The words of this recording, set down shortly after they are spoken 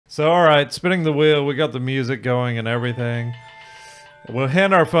So, all right, spinning the wheel. We got the music going and everything. We'll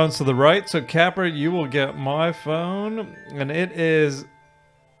hand our phones to the right. So, Capper, you will get my phone. And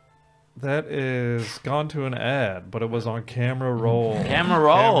that is gone to an ad, but it was on camera roll. Camera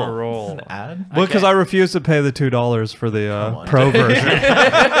roll. Camera roll. An ad? Well, because I refused to pay the $2 for the pro version.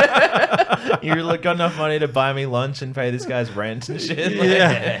 You got enough money to buy me lunch and pay this guy's rent and shit?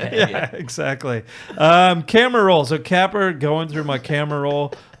 Yeah, exactly. Camera roll. So, Capper, going through my camera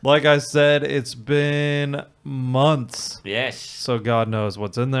roll. Like I said, it's been months. Yes. So God knows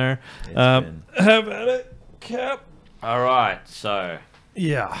what's in there. Have at it, Cap. All right. So,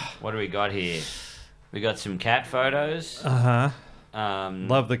 yeah. what do we got here? We got some cat photos.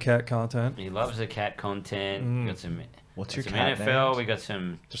 Love the cat content. He loves the cat content. We got some. What's your some cat NFL. names? We got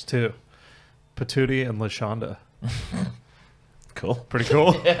some. Just two. Patootie and LaShonda. Cool. Pretty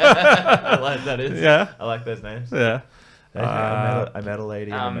cool. I like that. Yeah. I like those names. Yeah. I met a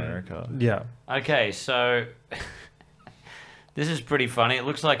lady in America. Yeah. Okay, so this is pretty funny. It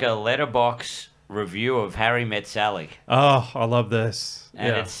looks like a Letterboxd review of Harry Met Sally. Oh, I love this.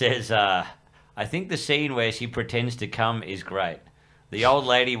 And it says, I think the scene where she pretends to come is great. The old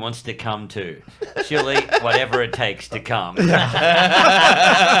lady wants to come too. She'll eat whatever it takes to come. Did you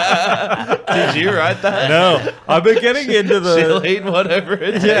write that? No, I've been getting into the. She'll eat whatever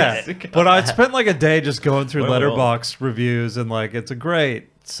it takes. Yeah, to come. but I spent like a day just going through Well. Letterboxd reviews, and like it's a great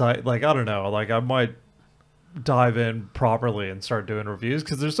site. Like I don't know, like I might dive in properly and start doing reviews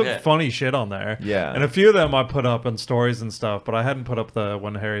because there's some funny shit on there. Yeah, and a few of them I put up in stories and stuff, but I hadn't put up the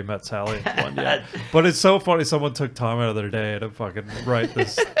When Harry Met Sally one yet. But it's so funny. Someone took time out of their day to fucking write the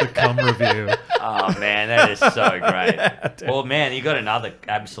cum review. Oh man, that is so great. Yeah, well, man, you got another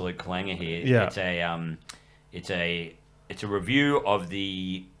absolute clanger here. Yeah, it's a review of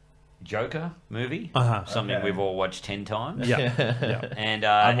the Joker movie, something we've all watched 10 times. Yeah, and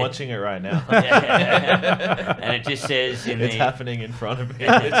I'm watching it right now. And it just says it's happening in front of me.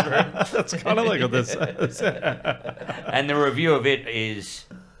 In this room. That's kind of like what this says. And the review of it is,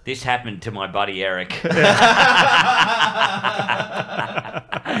 "This happened to my buddy Eric." He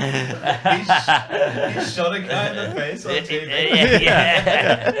shot a guy in the face on TV.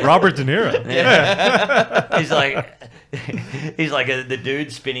 Yeah. Robert De Niro. Yeah. He's like the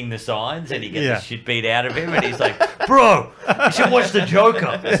dude spinning the signs, and he gets the shit beat out of him, and he's like, "Bro, you should watch the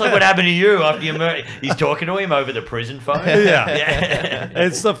Joker. It's like what happened to you after you murdered." He's talking to him over the prison phone. Yeah.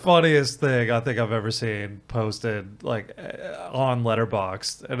 It's the funniest thing I think I've ever seen posted like on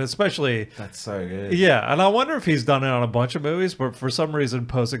Letterboxd, and especially that's so good. Yeah, and I wonder if he's done it on a bunch of movies, but for some reason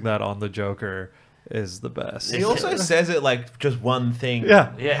posting that on the Joker is the best. He also says it like just one thing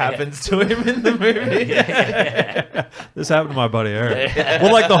happens to him in the movie. This happened to my buddy Eric.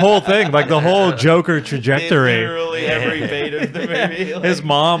 Well, like the whole thing, like the whole Joker trajectory. Literally every beat of the movie. Like... His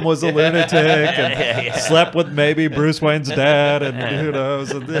mom was a lunatic and slept with maybe Bruce Wayne's dad, and who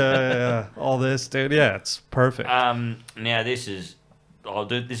knows, and, all this, dude. Yeah, it's perfect. Now this is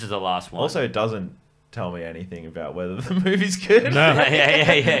the last one. Also, it doesn't tell me anything about whether the movie's good. No.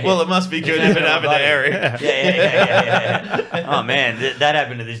 Yeah. Well, it must be good if it happened to Eric. Yeah. Oh man, that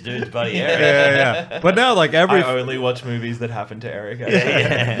happened to this dude's buddy Eric. Yeah. But now, like I only watch movies that happen to Eric.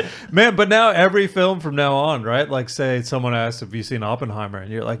 Man, but now every film from now on, right? Like, say someone asks, "Have you seen Oppenheimer?"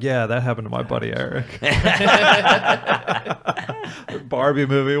 And you're like, "Yeah, that happened to my buddy Eric." Barbie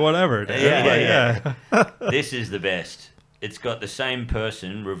movie, whatever. Yeah. This is the best. It's got the same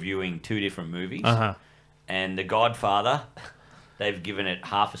person reviewing 2 different movies. And The Godfather, they've given it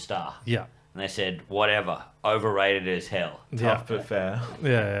half a star. Yeah. And they said, whatever, overrated as hell. Tough but fair.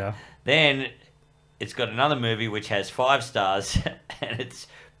 Yeah. Then it's got another movie which has 5 stars, and it's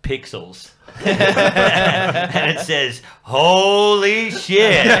Pixels. And it says, "Holy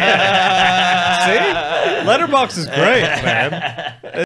shit." See? Letterboxd is great, man.